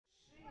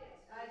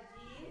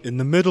In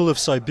the middle of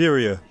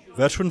Siberia,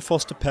 veteran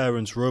foster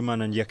parents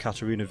Roman and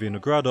Yekaterina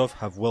Vinogradov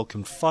have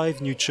welcomed 5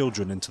 new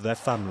children into their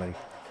family,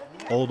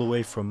 all the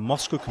way from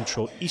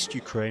Moscow-controlled East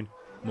Ukraine,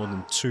 more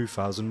than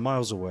 2,000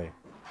 miles away.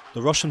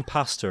 The Russian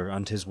pastor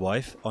and his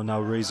wife are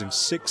now raising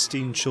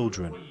 16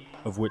 children,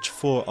 of which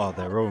 4 are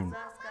their own.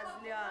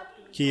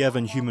 Kyiv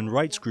and human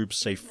rights groups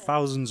say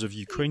thousands of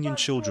Ukrainian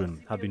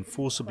children have been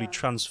forcibly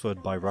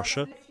transferred by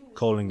Russia,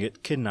 calling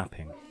it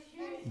kidnapping.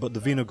 But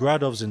the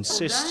Vinogradovs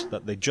insist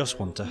that they just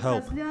want to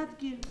help. What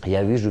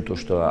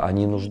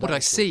I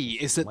see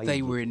is that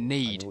they were in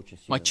need.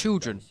 My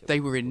children,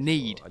 they were in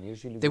need.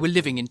 They were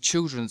living in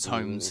children's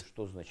homes.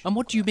 And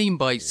what do you mean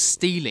by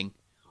stealing?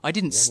 I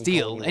didn't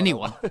steal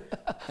anyone.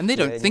 And they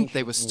don't think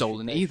they were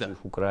stolen either.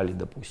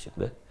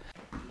 The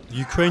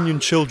Ukrainian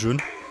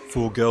children,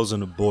 4 girls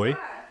and a boy,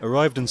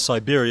 arrived in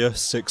Siberia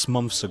 6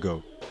 months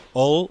ago.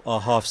 All are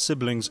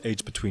half-siblings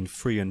aged between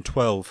 3 and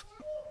 12.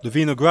 The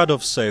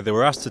Vinogradovs say they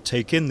were asked to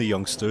take in the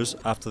youngsters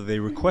after they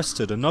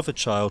requested another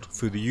child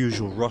through the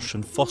usual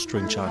Russian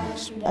fostering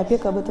channels.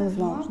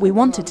 We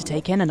wanted to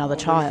take in another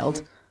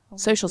child.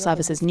 Social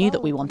services knew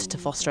that we wanted to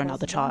foster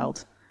another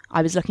child.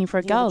 I was looking for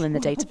a girl in the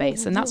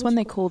database, and that's when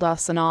they called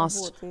us and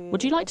asked,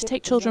 "Would you like to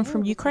take children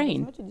from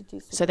Ukraine?"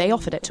 So they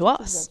offered it to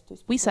us.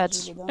 We said,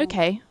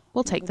 "Okay,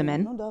 we'll take them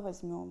in."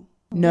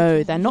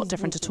 No, they're not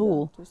different at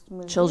all.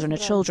 Children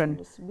are children.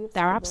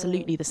 They're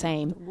absolutely the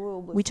same.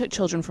 We took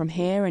children from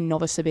here in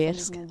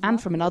Novosibirsk and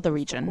from another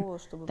region.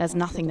 There's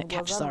nothing that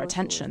catches our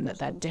attention that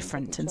they're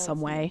different in some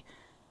way.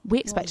 We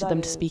expected them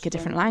to speak a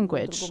different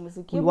language.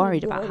 We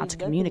worried about how to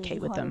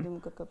communicate with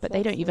them. But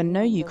they don't even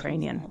know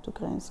Ukrainian.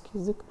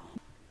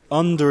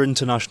 Under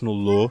international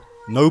law,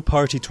 no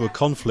party to a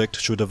conflict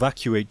should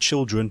evacuate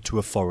children to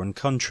a foreign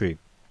country,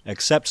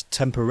 except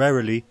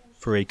temporarily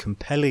for a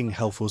compelling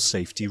health or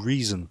safety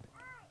reason.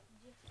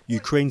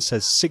 Ukraine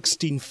says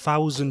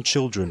 16,000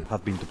 children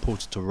have been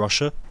deported to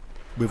Russia,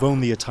 with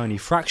only a tiny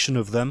fraction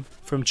of them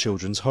from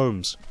children's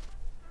homes.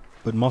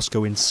 But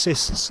Moscow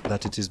insists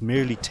that it is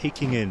merely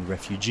taking in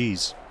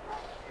refugees.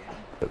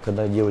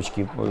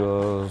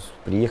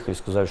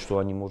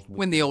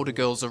 When the older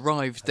girls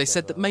arrived, they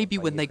said that maybe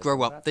when they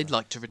grow up they'd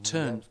like to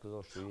return.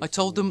 I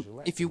told them,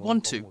 if you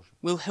want to,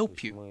 we'll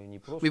help you.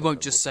 We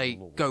won't just say,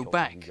 go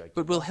back,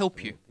 but we'll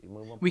help you.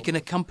 We can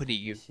accompany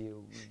you.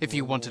 If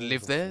you want to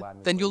live there,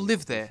 then you'll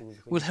live there.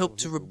 We'll help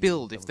to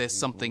rebuild if there's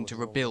something to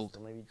rebuild.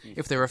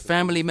 If there are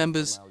family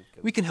members,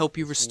 we can help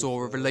you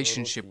restore a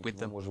relationship with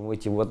them.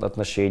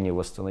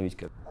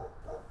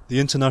 The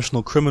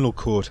International Criminal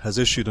Court has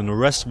issued an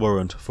arrest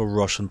warrant for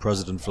Russian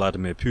President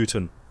Vladimir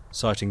Putin,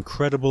 citing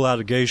credible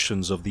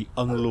allegations of the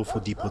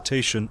unlawful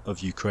deportation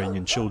of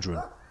Ukrainian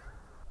children.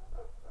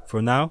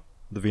 For now,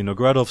 the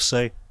Vinogradovs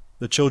say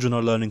the children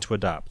are learning to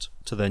adapt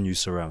to their new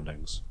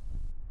surroundings.